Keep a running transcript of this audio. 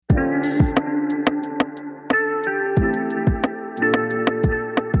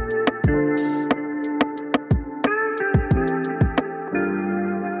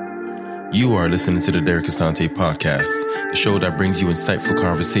are listening to the Derek Asante podcast, the show that brings you insightful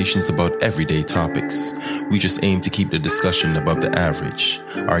conversations about everyday topics. We just aim to keep the discussion above the average.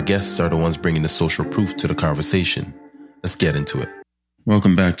 Our guests are the ones bringing the social proof to the conversation. Let's get into it.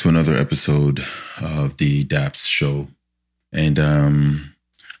 Welcome back to another episode of the DAPS show. And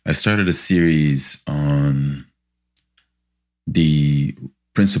I started a series on the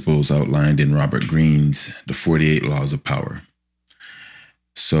principles outlined in Robert Greene's The 48 Laws of Power.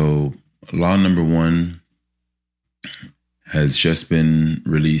 So law number 1 has just been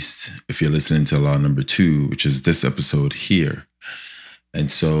released if you're listening to law number 2, which is this episode here.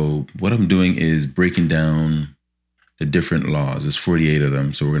 And so what I'm doing is breaking down the different laws. There's 48 of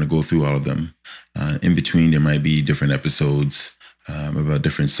them, so we're going to go through all of them. In between, there might be different episodes about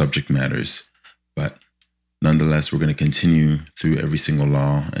different subject matters. But nonetheless, we're going to continue through every single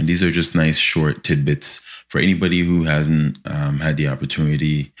law. And these are just nice short tidbits for anybody who hasn't had the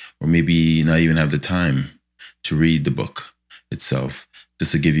opportunity or maybe not even have the time to read the book itself.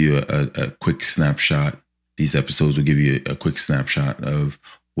 This will give you a quick snapshot. These episodes will give you a quick snapshot of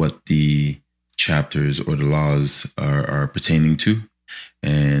what the chapters or the laws are pertaining to.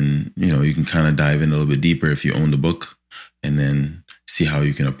 And, you can kind of dive in a little bit deeper if you own the book and then see how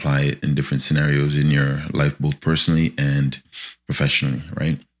you can apply it in different scenarios in your life, both personally and professionally,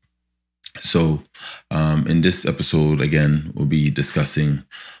 right? So in this episode, again, we'll be discussing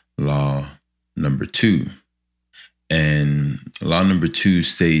law number 2. And law number 2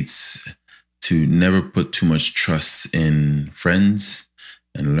 states to never put too much trust in friends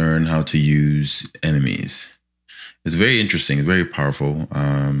and learn how to use enemies. It's very interesting. It's very powerful.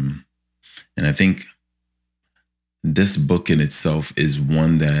 And I think this book in itself is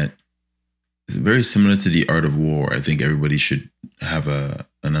one that is very similar to The Art of War. I think everybody should have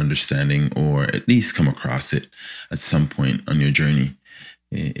an understanding or at least come across it at some point on your journey.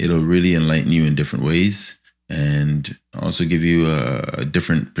 It'll really enlighten you in different ways and also give you a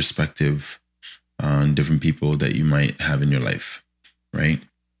different perspective on different people that you might have in your life, right?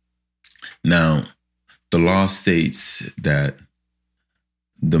 Now, the law states that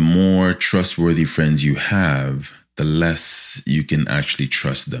the more trustworthy friends you have, the less you can actually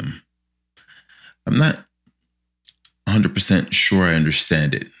trust them. I'm not 100% sure I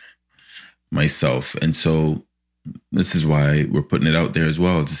understand it myself. And so this is why we're putting it out there as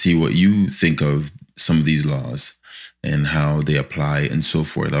well, to see what you think of some of these laws and how they apply and so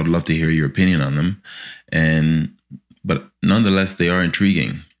forth. I would love to hear your opinion on them. But nonetheless, they are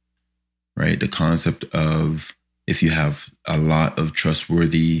intriguing, right? The concept of if you have a lot of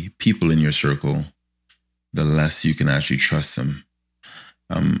trustworthy people in your circle, the less you can actually trust them.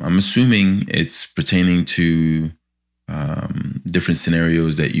 I'm assuming it's pertaining to different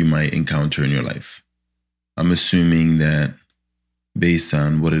scenarios that you might encounter in your life. I'm assuming that based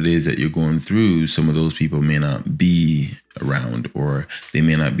on what it is that you're going through, some of those people may not be around, or they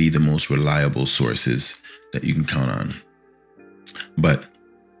may not be the most reliable sources that you can count on. But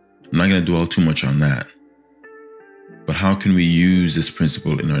I'm not going to dwell too much on that. But how can we use this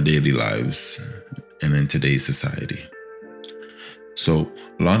principle in our daily lives and in today's society? So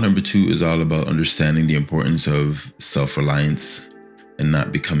law number 2 is all about understanding the importance of self-reliance and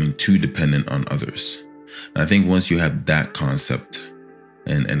not becoming too dependent on others. And I think once you have that concept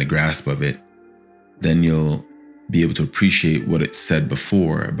and a grasp of it, then you'll be able to appreciate what it said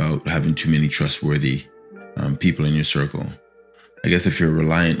before about having too many trustworthy people in your circle. I guess if you're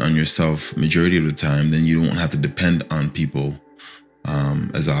reliant on yourself majority of the time, then you don't have to depend on people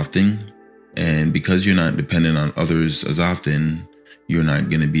as often. And because you're not dependent on others as often, you're not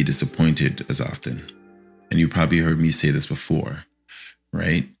going to be disappointed as often. And you probably heard me say this before,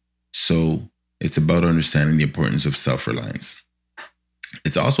 right? So it's about understanding the importance of self-reliance.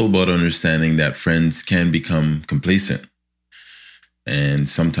 It's also about understanding that friends can become complacent. And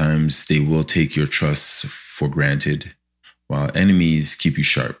sometimes they will take your trust for granted, while enemies keep you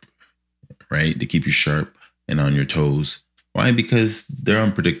sharp, right? They keep you sharp and on your toes. Why? Because they're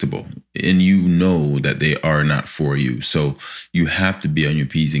unpredictable and you know that they are not for you. So you have to be on your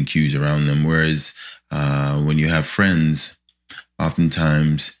P's and Q's around them. Whereas when you have friends,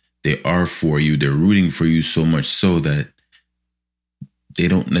 oftentimes they are for you. They're rooting for you so much so that they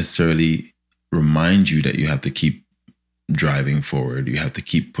don't necessarily remind you that you have to keep driving forward. You have to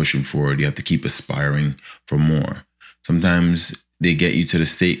keep pushing forward. You have to keep aspiring for more. Sometimes they get you to the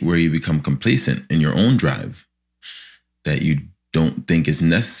state where you become complacent in your own drive, that you don't think is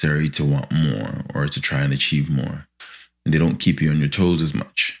necessary to want more or to try and achieve more. And they don't keep you on your toes as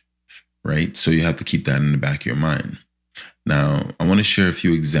much, right? So you have to keep that in the back of your mind. Now, I want to share a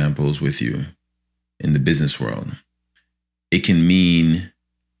few examples with you in the business world. It can mean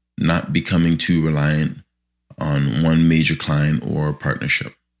not becoming too reliant on one major client or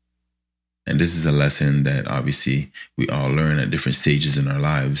partnership. And this is a lesson that obviously we all learn at different stages in our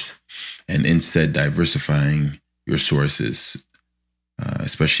lives, and instead diversifying your sources,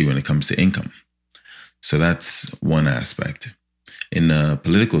 especially when it comes to income. So that's one aspect. In a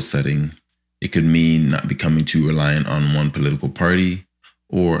political setting, it could mean not becoming too reliant on one political party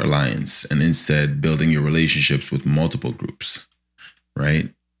or alliance, and instead building your relationships with multiple groups, right?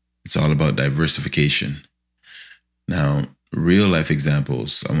 It's all about diversification. Now, real life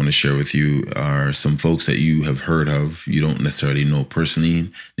examples I want to share with you are some folks that you have heard of. You don't necessarily know personally,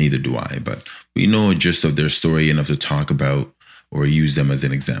 neither do I, but we know a gist of their story enough to talk about or use them as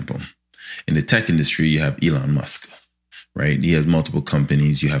an example. In the tech industry, you have Elon Musk, right? He has multiple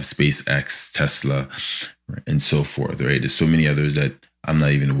companies. You have SpaceX, Tesla, and so forth, right? There's so many others that I'm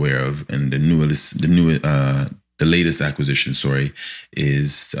not even aware of. And the latest acquisition,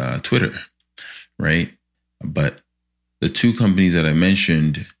 is Twitter, right? But the two companies that I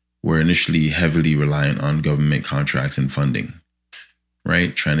mentioned were initially heavily reliant on government contracts and funding,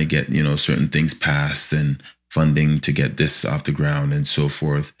 right? Trying to get, certain things passed and funding to get this off the ground and so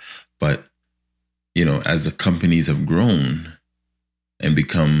forth. But, as the companies have grown and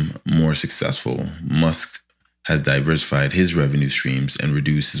become more successful, Musk has diversified his revenue streams and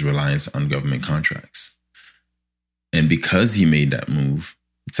reduced his reliance on government contracts. And because he made that move,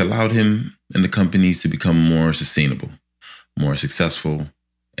 it's allowed him and the companies to become more sustainable, more successful,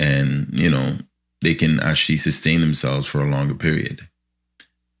 and, they can actually sustain themselves for a longer period.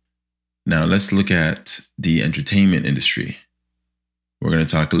 Now, let's look at the entertainment industry. We're going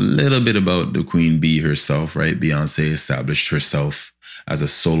to talk a little bit about the Queen Bee herself, right? Beyonce established herself as a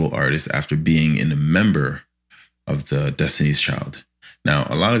solo artist after being a member of the Destiny's Child. Now,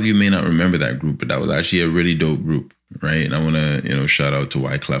 a lot of you may not remember that group, but that was actually a really dope group, right? And I want to, shout out to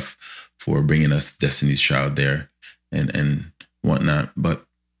Wyclef for bringing us Destiny's Child there and whatnot. But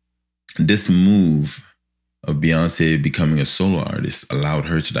this move of Beyonce becoming a solo artist allowed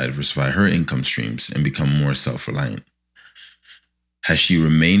her to diversify her income streams and become more self-reliant. Has she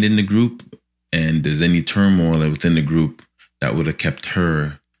remained in the group, and there's any turmoil within the group, that would have kept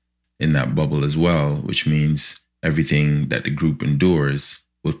her in that bubble as well, which means everything that the group endures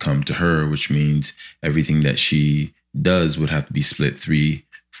would come to her, which means everything that she does would have to be split 3-4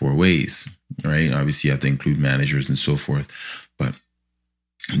 ways, right? Obviously, you have to include managers and so forth. But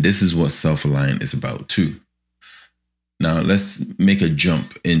this is what self-reliant is about too. Now, let's make a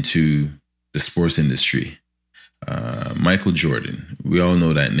jump into the sports industry. Michael Jordan, we all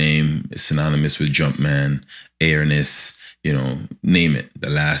know that name. It's synonymous with Jumpman, airness, name it, The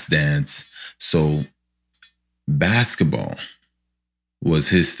Last Dance. So basketball was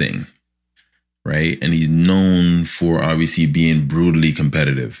his thing, right? And he's known for obviously being brutally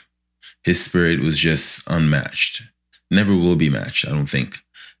competitive. His spirit was just unmatched. Never will be matched, I don't think.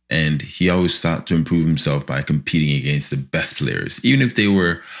 And he always sought to improve himself by competing against the best players, even if they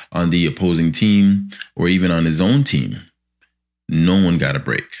were on the opposing team or even on his own team. No one got a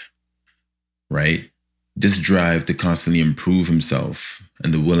break, right? This drive to constantly improve himself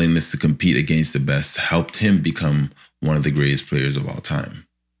and the willingness to compete against the best helped him become one of the greatest players of all time,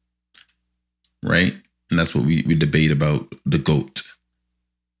 right? And that's what we debate about the GOAT,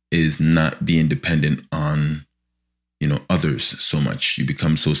 is not being dependent on others so much. You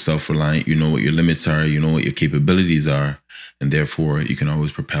become so self-reliant, you know what your limits are, you know what your capabilities are, and therefore you can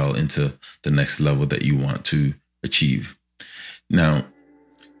always propel into the next level that you want to achieve. Now,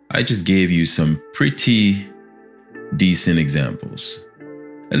 I just gave you some pretty decent examples,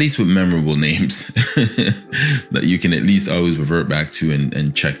 at least with memorable names that you can at least always revert back to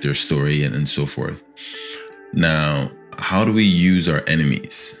and check their story and so forth. Now, how do we use our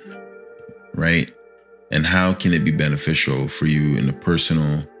enemies, right? And how can it be beneficial for you in the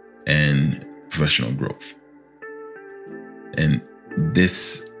personal and professional growth? And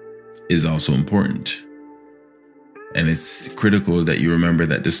this is also important. And it's critical that you remember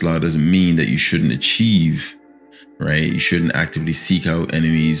that this law doesn't mean that you shouldn't achieve, right? You shouldn't actively seek out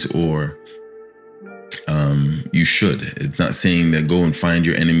enemies, or you should. It's not saying that go and find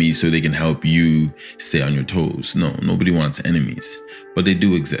your enemies so they can help you stay on your toes. No, nobody wants enemies, but they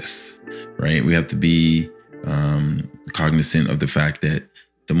do exist, right? We have to be cognizant of the fact that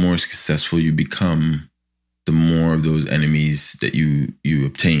the more successful you become, the more of those enemies that you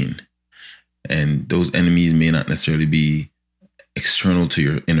obtain. And those enemies may not necessarily be external to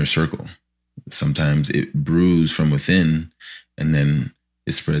your inner circle. Sometimes it brews from within and then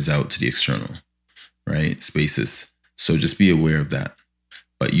it spreads out to the external, right? Spaces. So just be aware of that.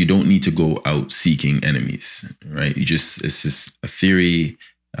 But you don't need to go out seeking enemies, right? It's just a theory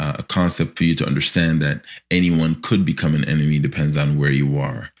a concept for you to understand that anyone could become an enemy. Depends on where you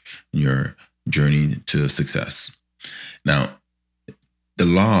are in your journey to success. Now, the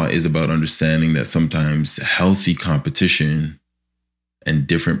law is about understanding that sometimes healthy competition and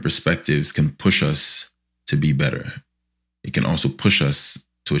different perspectives can push us to be better. It can also push us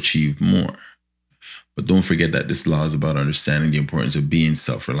to achieve more. But don't forget that this law is about understanding the importance of being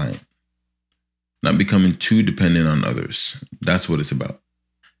self-reliant, not becoming too dependent on others. That's what it's about.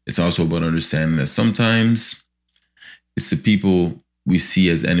 It's also about understanding that sometimes it's the people we see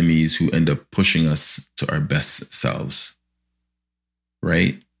as enemies who end up pushing us to our best selves,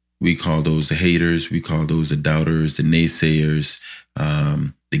 right? We call those the haters. We call those the doubters, the naysayers,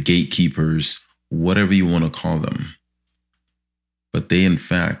 the gatekeepers, whatever you want to call them. But they, in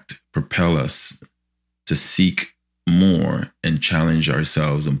fact, propel us to seek more and challenge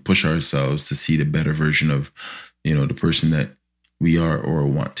ourselves and push ourselves to see the better version of, the person that we are or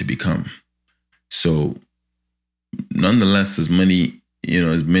want to become. So nonetheless, as many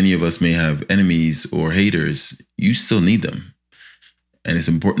of us may have enemies or haters, you still need them. And it's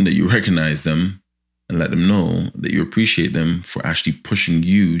important that you recognize them and let them know that you appreciate them for actually pushing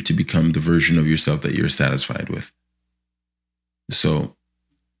you to become the version of yourself that you're satisfied with. So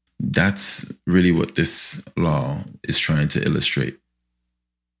that's really what this law is trying to illustrate.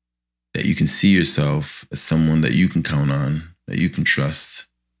 That you can see yourself as someone that you can count on, that you can trust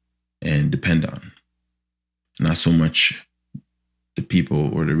and depend on. Not so much the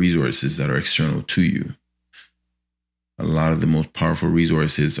people or the resources that are external to you. A lot of the most powerful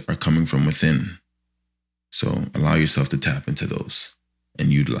resources are coming from within. So allow yourself to tap into those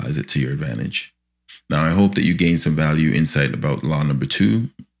and utilize it to your advantage. Now, I hope that you gain some value, insight about law number 2,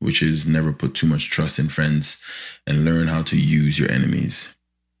 which is never put too much trust in friends, and learn how to use your enemies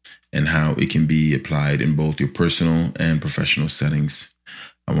and how it can be applied in both your personal and professional settings.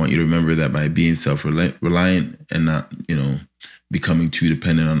 I want you to remember that by being self-reliant and not, becoming too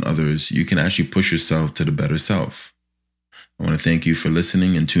dependent on others, you can actually push yourself to the better self. I want to thank you for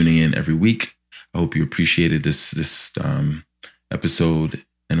listening and tuning in every week. I hope you appreciated this episode.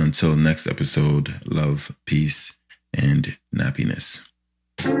 And until next episode, love, peace, and nappiness.